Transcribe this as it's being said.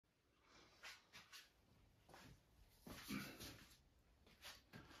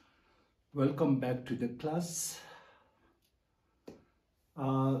Welcome back to the class.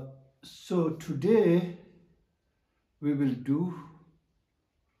 So today we will do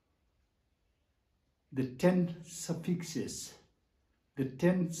the 10 suffixes. The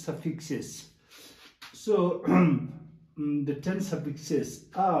 10 suffixes. So the 10 suffixes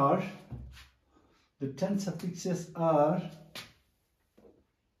are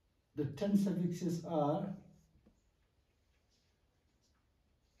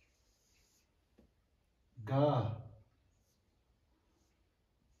ga,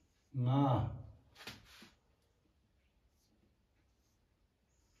 nga,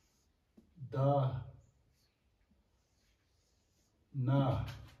 da, na,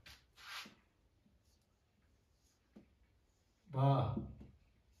 ba,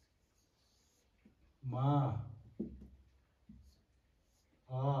 ma,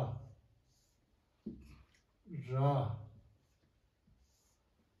 a, ra,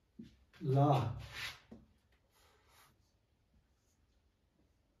 la,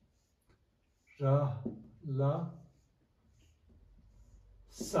 ra, la,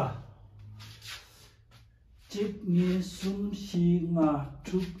 sa. Chip ni sum shi nga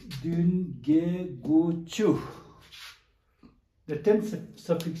tuk dun ge gu chu. The 10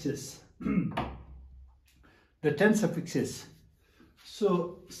 suffixes. The 10 suffixes.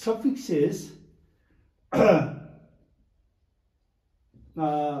 So suffixes a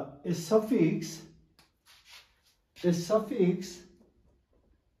suffix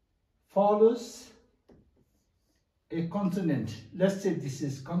follows a consonant. Let's say this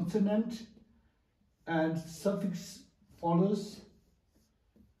is consonant and suffix follows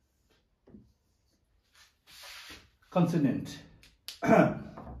consonant.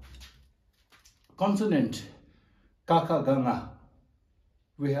 Consonant kaka ganga.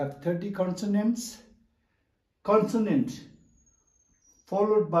 We have 30 consonants. Consonant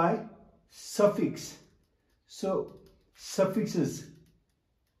followed by suffix. So suffixes.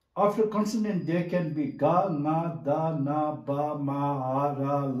 After consonant there can be ga, na, da, na, ba, ma, a,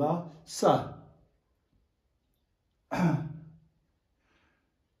 ra, la, sa.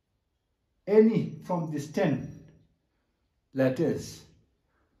 Any from these 10 letters.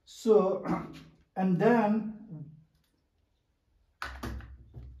 So, and then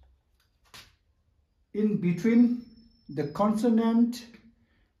in between the consonant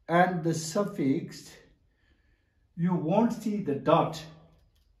and the suffix, you won't see the dot.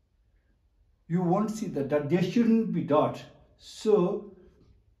 You won't see the dot. There shouldn't be dot. So,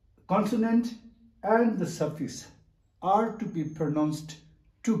 consonant and the suffix are to be pronounced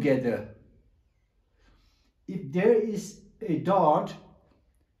together. If there is a dot,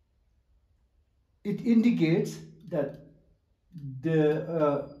 it indicates that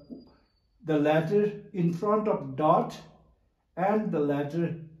the letter in front of dot and the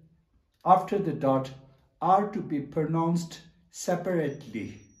letter after the dot are to be pronounced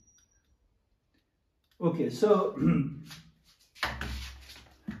separately. Okay, so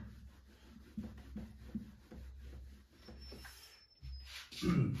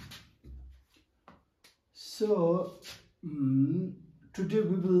today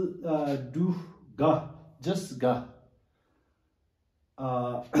we will do ga, just ga.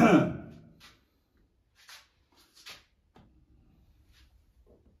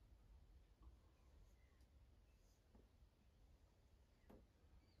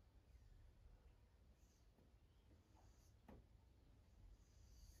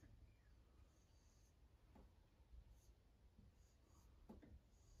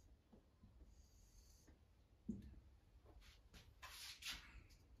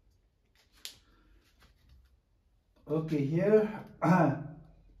 Okay, here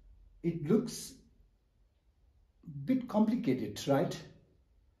it looks a bit complicated, right?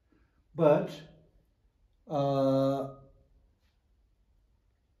 But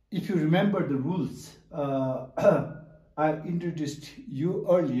if you remember the rules I introduced you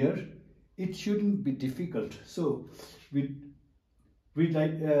earlier, it shouldn't be difficult. So we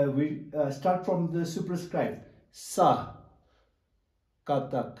start from the superscribed. Sa,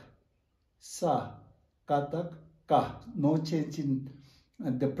 katak, sa, katak, ka. No change in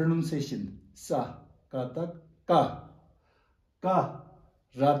the pronunciation. Sa, katak, ka. Ka,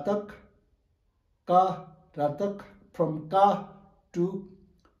 ratak, ka, ratak. From ka to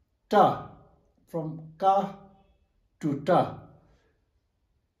ta. From ka to ta.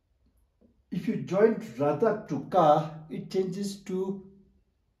 If you join ratak to ka, it changes to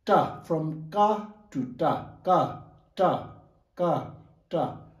ta. From ka to ta. Ka, ta, ka,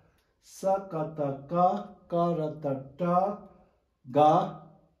 ta. Sa, kata, ka, ka, rata, ta, ga.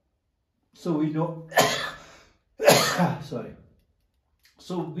 So we know, sorry.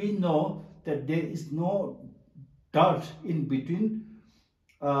 So we know that there is no dot in between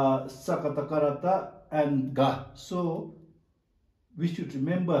sakata karata and ga. So we should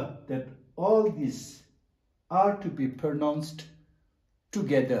remember that all these are to be pronounced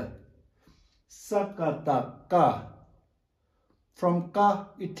together. Sakata ka. From ka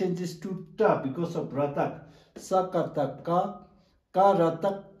it changes to ta because of ratak. Sakata ka,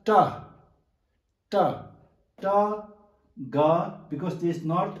 karatak ta. Ta. Ta, ga, because there is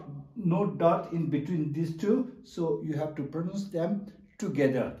no dot in between these two, so you have to pronounce them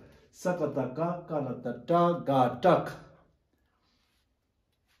together. Sakata ka, karata ta, ga, tak.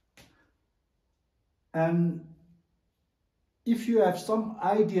 And if you have some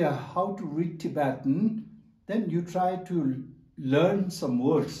idea how to read Tibetan, then you try to learn some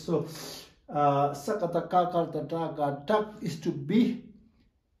words. So, sakata ka, karata ta, ga, tak is to be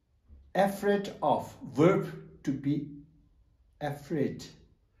afraid of, verb to be afraid.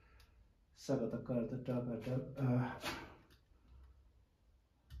 Sakata karata ta, ga, tak.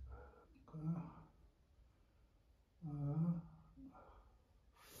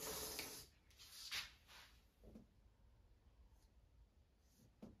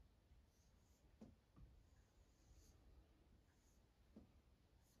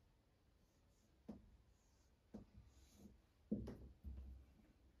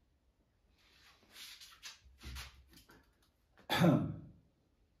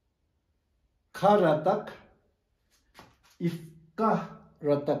 Karatak, if ka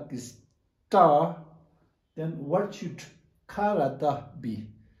ratak is ta, then what should karata be?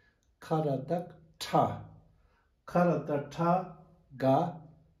 Karatak ta. Karata ta ga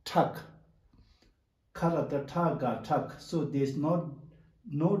tak. Karata ta ga tak. So there's no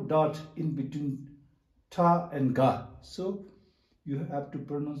dot in between ta and ga. So you have to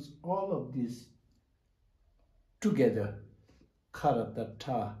pronounce all of these together. Karata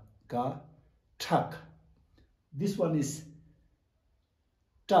ta ga tak. This one is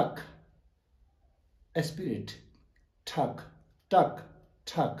tak, aspirate. Tak, tak,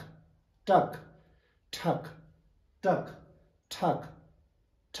 tak, tak, tak, tak, tak,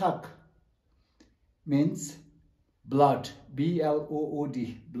 tak. Means blood.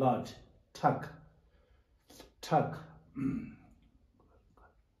 B-L-O-O-D. Blood. Tak. Tak.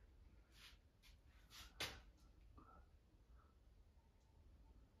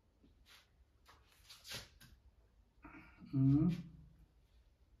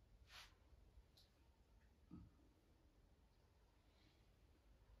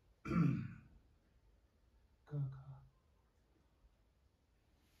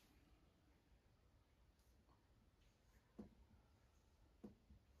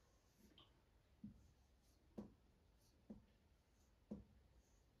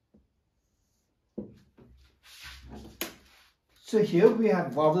 So here we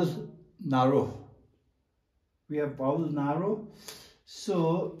have vowels narrow. We have vowel narrow.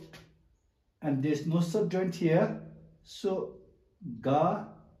 So, and there's no subjoint here. So, ga,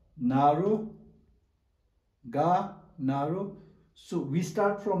 narrow, ga, narrow. So we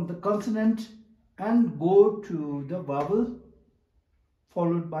start from the consonant and go to the vowel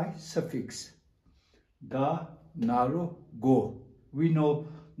followed by suffix. Ga, narrow, go. We know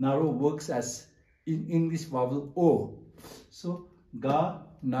narrow works as in English vowel O. So ga,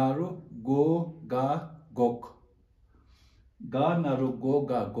 narrow, go, ga, gok. Ga, narrow, go,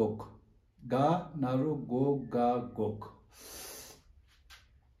 ga, gok. Ga, narrow, go, ga, gok.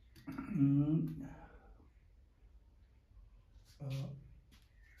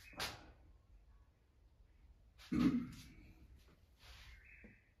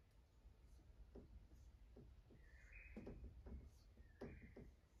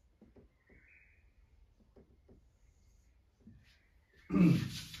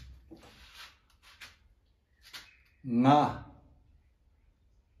 Nga,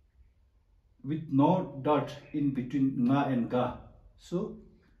 with no dot in between nga and ga. So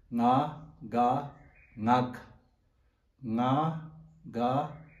nga, ga, ngak. Nga, ga,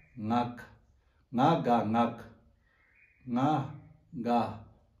 ngak. Nga, ga, ngak. Nga, ga,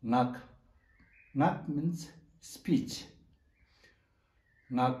 ngak. Ngak means speech.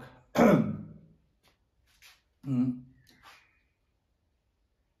 Ngak.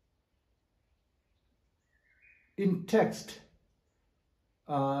 In text,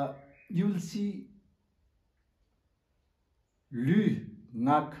 you will see Lü,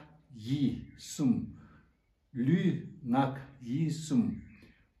 ngak, yi, sum. Lü, ngak, yi, sum.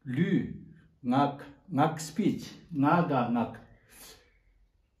 Lü, ngak, ngak speech. Naga, ngak.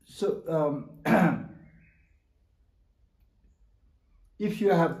 So, if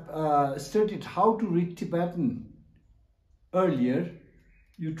you have studied how to read Tibetan earlier,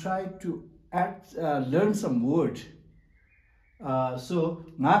 you try to learn some word. So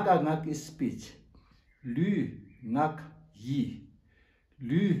ngak is speech. Lü ngak yi.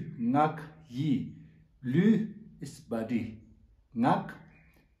 Lü ngak yi. Lü is body. Ngak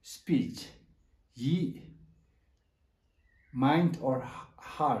speech. Yi mind or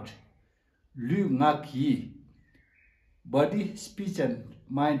heart. Lü ngak yi body, speech and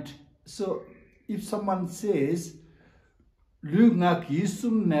mind. So if someone says Lü ngak yi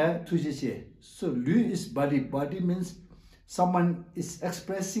sum ne tujise. So lü is body. Body means someone is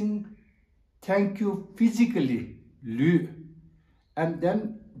expressing thank you physically, lü, and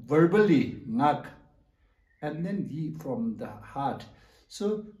then verbally, ngak, and then yi from the heart.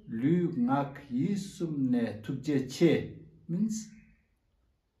 So lü ngak yi sum ne tujje che means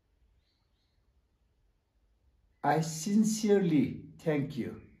I sincerely thank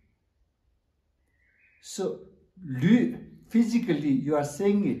you. So lü, physically you are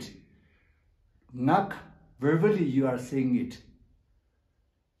saying it. Ngak, verbally you are saying it.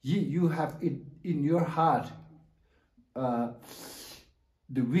 You have it in your heart,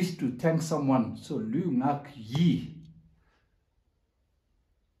 the wish to thank someone. So lü ngak yi.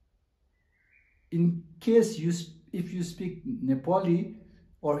 In case if you speak Nepali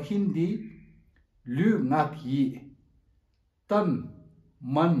or Hindi, lü ngak yi. Tan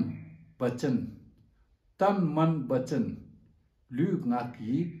man bachan. Tan man bachan. Lü ngak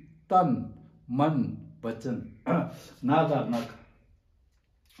yi. Tan man bachan. Naga ngak.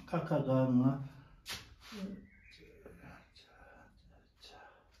 Kakaga nga.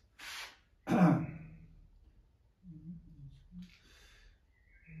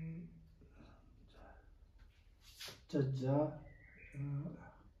 Jaja.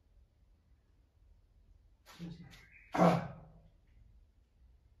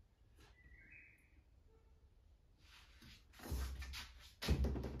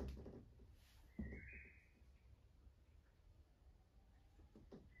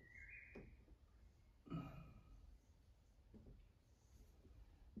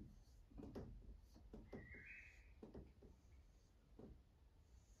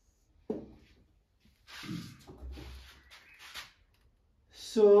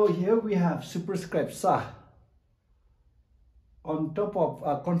 So here we have superscript sa on top of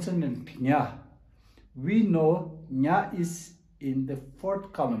a consonant nya. We know nya is in the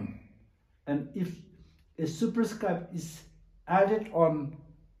fourth column, and if a superscript is added on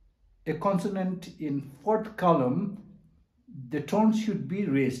a consonant in fourth column, the tone should be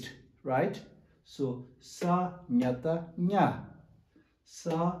raised, right? So sa nyata nya,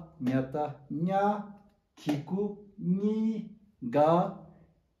 sa nyata nya, kiku ni ga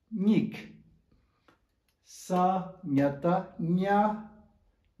nik. Sa nyata nya,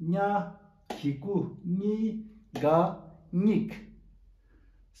 nya kiku ni ga nik.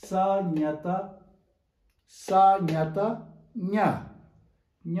 Sa nyata nya,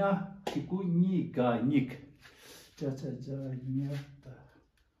 nya kiku ni ga nik. Ja nyata.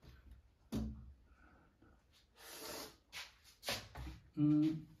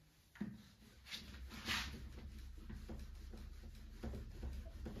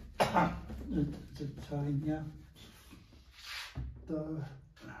 Nya.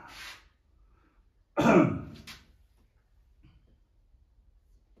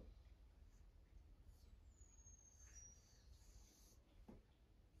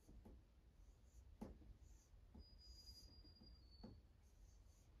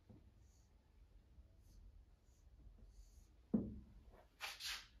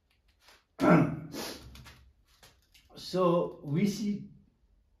 So we see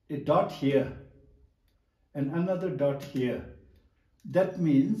a dot here and another dot here. That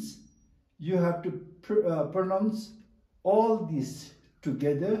means you have to pronounce all these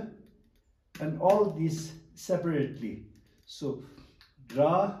together and all these separately. So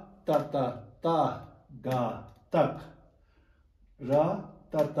ra ta ta ta ga tak, ra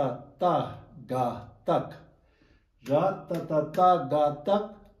ta ta ta ga tak, ra ta ta ta ga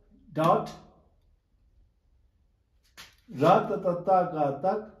tak dot, ra ta ta ta ga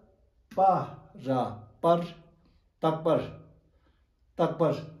tak pa ra par takpar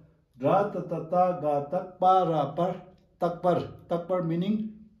takpar, ra ta ta ta ga tak pa ra par takpar. Takpar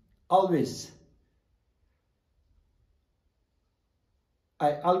meaning always.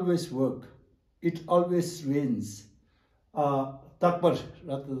 I always work. It always rains. Takpar,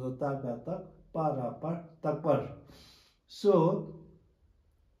 ra ta ta ta ga tak pa ra par takpar. So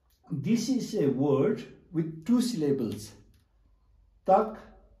this is a word with two syllables. Tak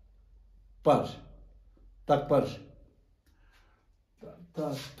par, takpar.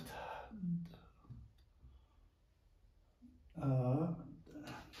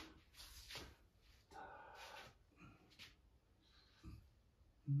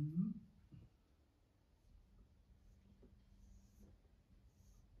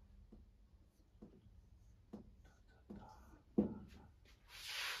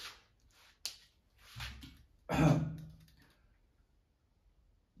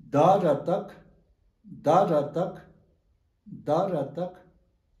 Daratak, daratak, daratak,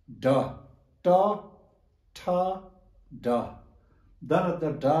 da, ta, ta, da.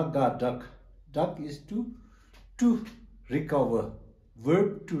 Darata, da, ga, duck. Duck is to recover.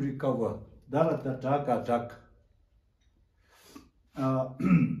 Verb to recover. Darata, da, ga, duck.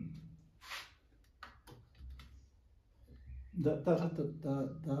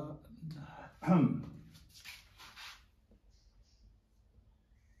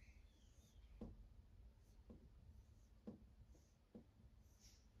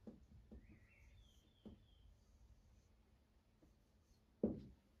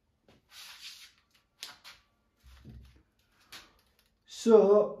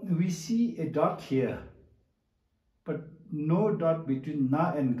 So we see a dot here, but no dot between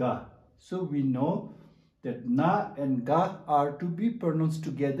na and ga. So we know that na and ga are to be pronounced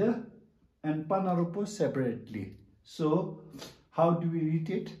together and panarupo separately. So how do we read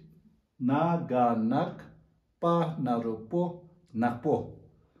it? Na ga nak pa narupo nakpo.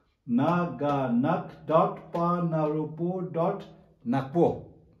 Na ga nak dot pa narupo dot nakpo.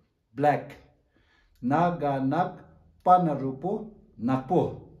 Black. Na ga nak pa narupo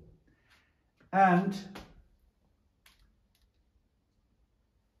nakpo. And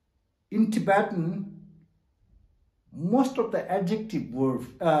in Tibetan, most of the adjective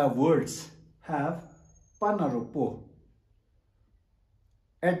words have panarupo.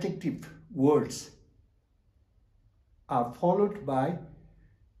 Adjective words are followed by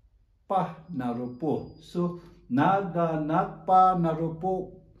pa narupo. So naga nakpa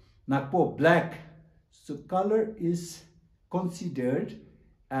narupo nakpo, black. So color is considered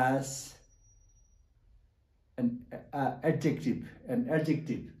as an adjective.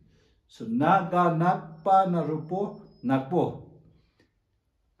 So naga nakpa narupo nakpo.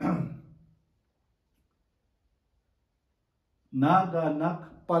 Naga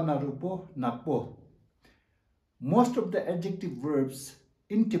nakpa narupo nakpo. Most of the adjective verbs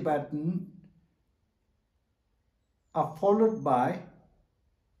in Tibetan are followed by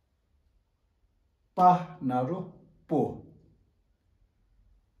pa narupo.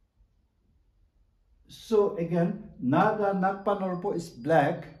 So again, naga nakpa narupo is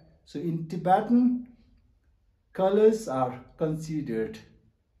black. So in Tibetan, colors are considered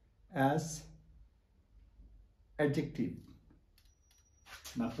as adjective.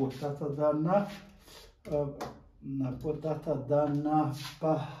 Napotatadana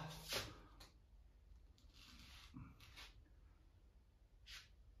pa.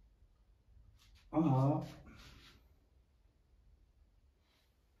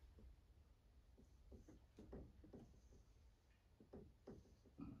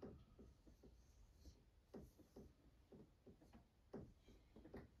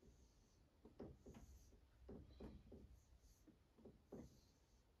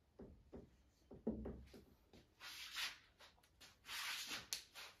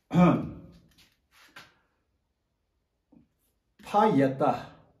 Payata,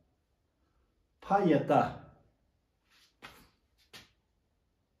 payata,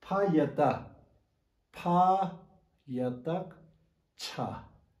 payata, payatak, cha,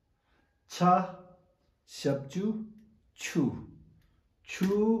 cha, shabju, chu,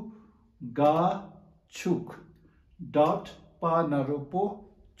 chu, ga, chuk, dot, pa narupo,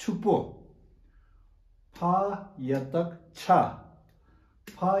 chupo, payatak, cha,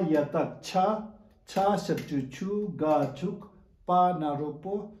 payatak, cha, cha, shabju, chu, ga, chuk, pa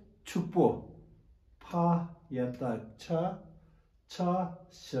narupo chupo. Pa yata cha, cha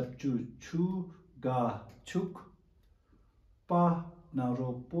shabju chu ga chuk, pa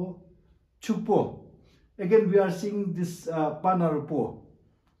narupo chupo. Again we are seeing this pa narupo.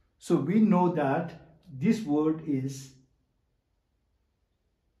 So we know that this word is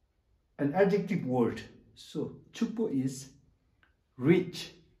an adjective word. So chupo is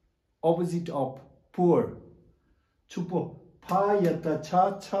rich, opposite of poor. Chupo. Pa yata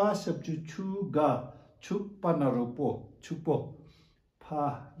cha, cha shabju chu ga chuk pa narupo chupo.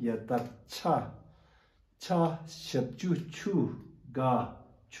 Pa yata cha, cha shabju chu ga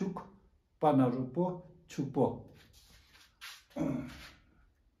chuk pa narupo chupo.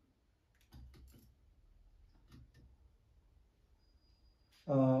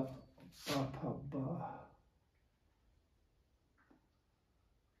 Pa ba.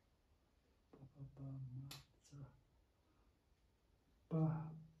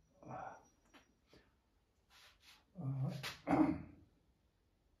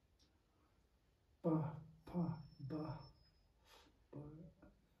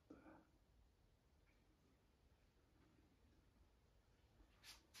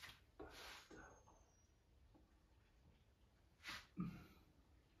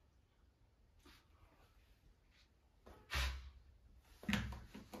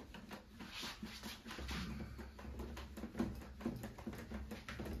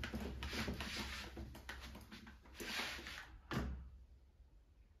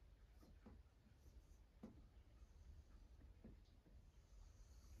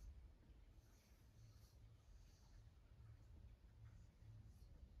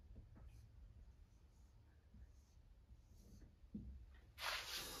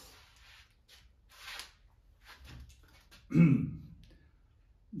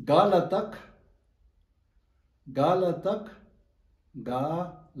 Galatak, Galatak,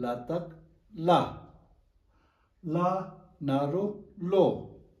 Galatak, La. La, Naro,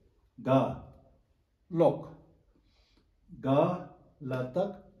 Lo. Ga, Lok.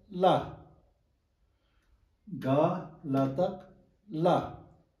 Galatak, La. Galatak, La.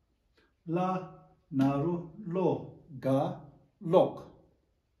 La, Naro, Lo. Ga, Lok.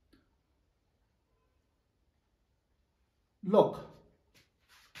 Lock.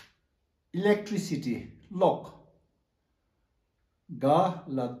 Electricity. Lock. Ga,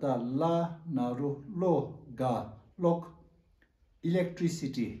 lata, la, naru, lo. Ga, lock.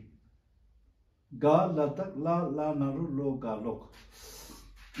 Electricity. Ga, lata, la, naru, lo. Ga, lock.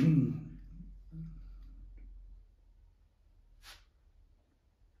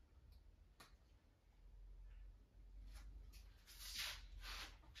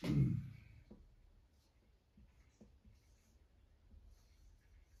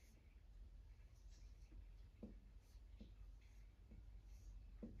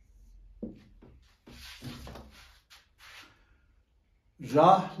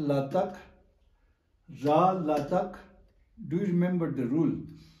 Ra, latak. Ra, latak. Do you remember the rule?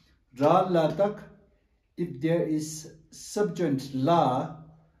 Ra, latak. If there is subjoint la,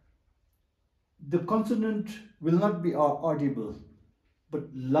 the consonant will not be audible. But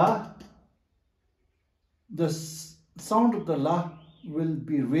la, the sound of the la will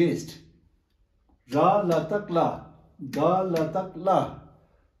be raised. Ra, latak, la. Ga, latak, la.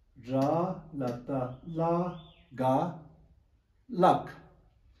 Ra, lata, la. Ga, lak.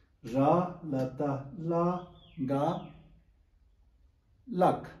 Ra, lata, la. Ga,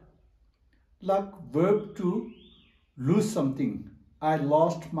 lak. Lak, verb to lose something. I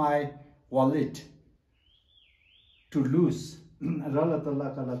lost my wallet. To lose. Ra, lata,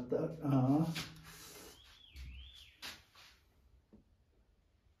 la, ka, lata.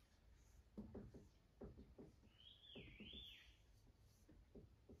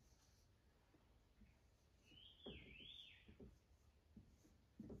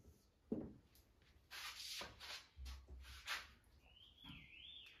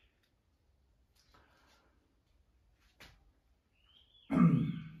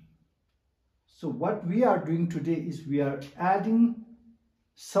 So what we are doing today is we are adding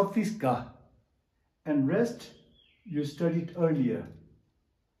suffix ga, and rest you studied earlier.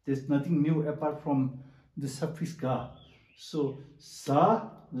 There's nothing new apart from the suffix ga. So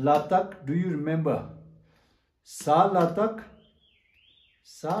sa, latak, do you remember? Sa, latak.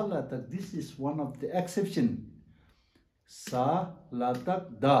 Sa, latak, this is one of the exception. Sa,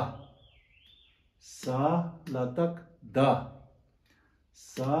 latak, da. Sa, latak, da.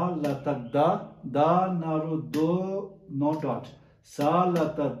 Sa, latak, da, naru, do, no dot. Sa,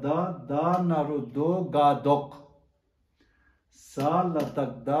 latak, da, naru, do, ga, dok. Sa,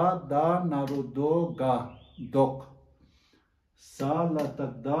 latak, da, naru, do, ga, dok. Sa,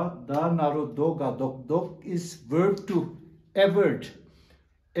 latak, da, naru, do, ga, dok. Dok is verb to avert.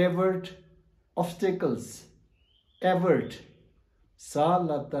 Avert obstacles. Avert. Sa,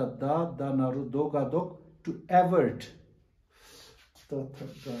 latak, da, naru, do, ga, dok. To avert.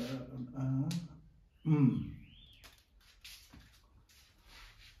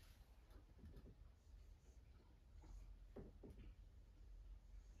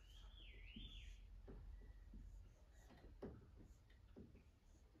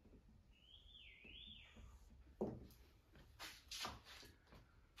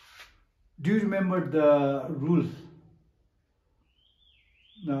 Do you remember the rule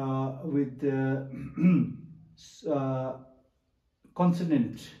with the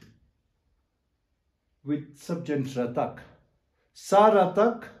consonant with subjunctive ratak? Sa,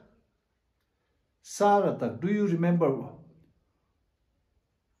 ratak. Sa, ratak. Do you remember?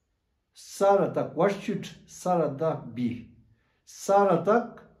 Sa, ratak. What should sa, ratak be? Sa,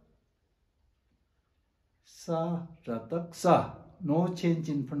 ratak. Sa, ratak, sa. No change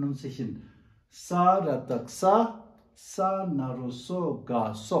in pronunciation. Sa, ratak, sa. Sa, naru, so,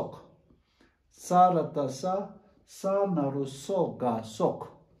 ga, sok. Sa, rata, sa, naru, so, ga, sok.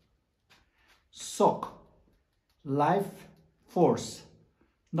 Sok. Life force.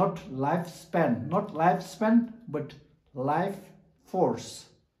 Not lifespan. Not lifespan, but life force.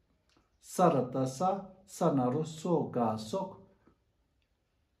 Sa, rata, sa, naru, so, ga, sok.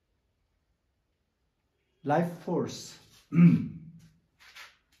 Life force.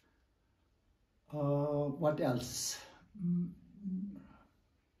 What else?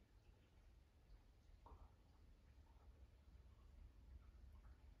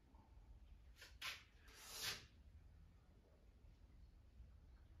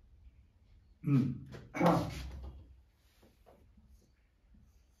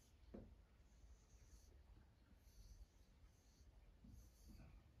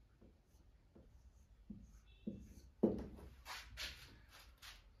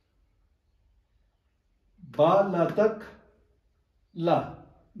 ba latak la,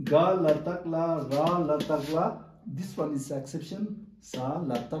 ga latak la, ra latak la. This one is exception. Sa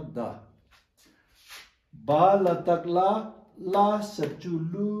latak da. Ba latak la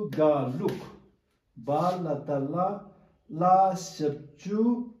shapchu ga luk. Ba latak la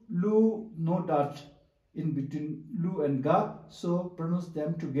shapchu lu, no dot in between lu and ga, so pronounce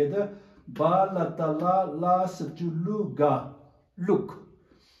them together. Ba latak la shapchu lu ga luk.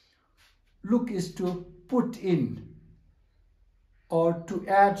 Luk is to put in or to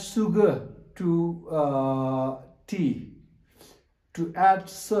add sugar to tea, to add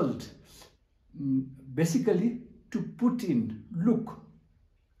salt. Basically, to put in. Look.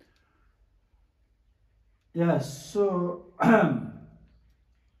 Yes, so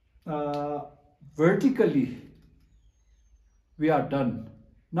vertically we are done.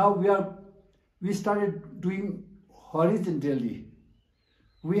 Now we started doing horizontally.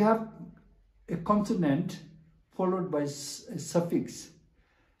 We have a consonant followed by a suffix,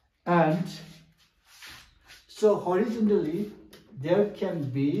 and so horizontally there can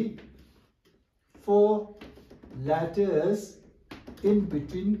be 4 letters in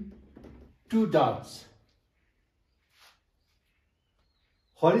between 2 dots.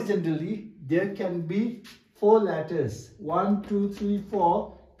 Horizontally there can be 4 letters, 1, 2, 3,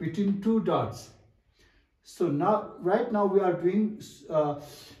 4 between 2 dots. So now, right now we are doing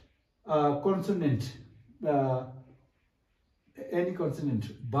consonant, any consonant,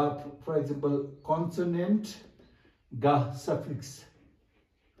 but for example consonant ga suffix.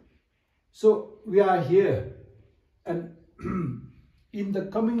 So we are here, and in the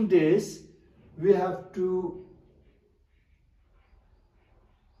coming days we have to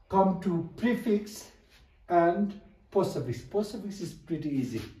come to prefix and postsuffix. Postsuffix is pretty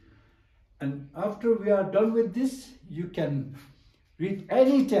easy, and after we are done with this, you can read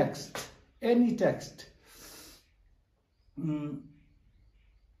any text, any text.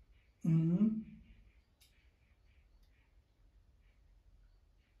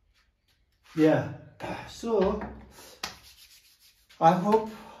 Yeah, so I hope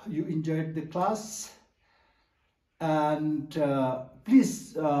you enjoyed the class, and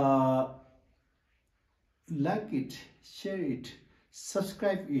please like it, share it,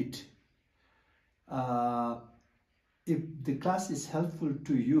 subscribe it if the class is helpful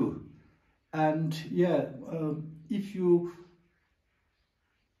to you. And yeah, if you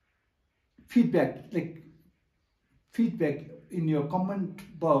feedback in your comment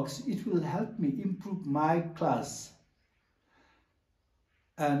box, it will help me improve my class,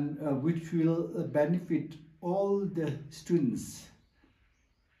 and which will benefit all the students.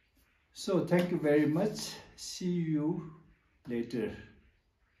 So thank you very much. See you later.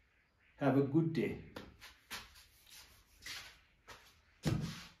 Have a good day.